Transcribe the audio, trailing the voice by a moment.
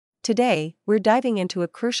Today, we're diving into a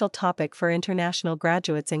crucial topic for international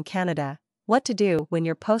graduates in Canada: what to do when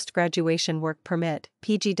your post-graduation work permit,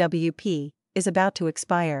 PGWP, is about to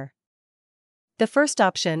expire. The first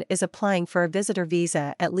option is applying for a visitor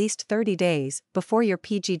visa at least 30 days before your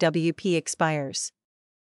PGWP expires.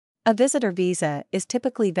 A visitor visa is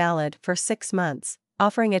typically valid for 6 months,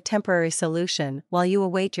 offering a temporary solution while you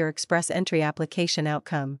await your express entry application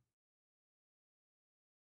outcome.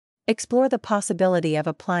 Explore the possibility of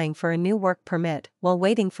applying for a new work permit while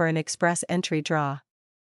waiting for an express entry draw.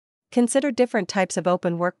 Consider different types of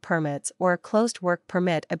open work permits or a closed work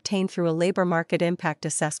permit obtained through a Labor Market Impact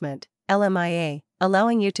Assessment, LMIA,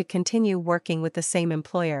 allowing you to continue working with the same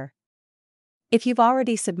employer. If you've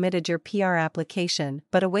already submitted your PR application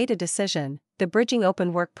but await a decision, the Bridging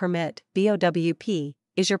Open Work Permit, BOWP,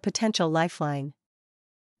 is your potential lifeline.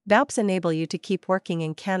 BOWPs enable you to keep working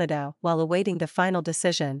in Canada while awaiting the final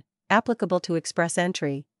decision, applicable to express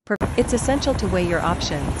entry. It's essential to weigh your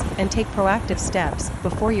options and take proactive steps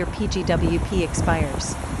before your PGWP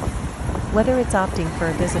expires. Whether it's opting for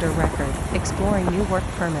a visitor record, exploring new work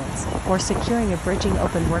permits, or securing a Bridging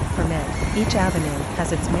Open Work Permit, each avenue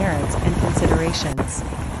has its merits and considerations.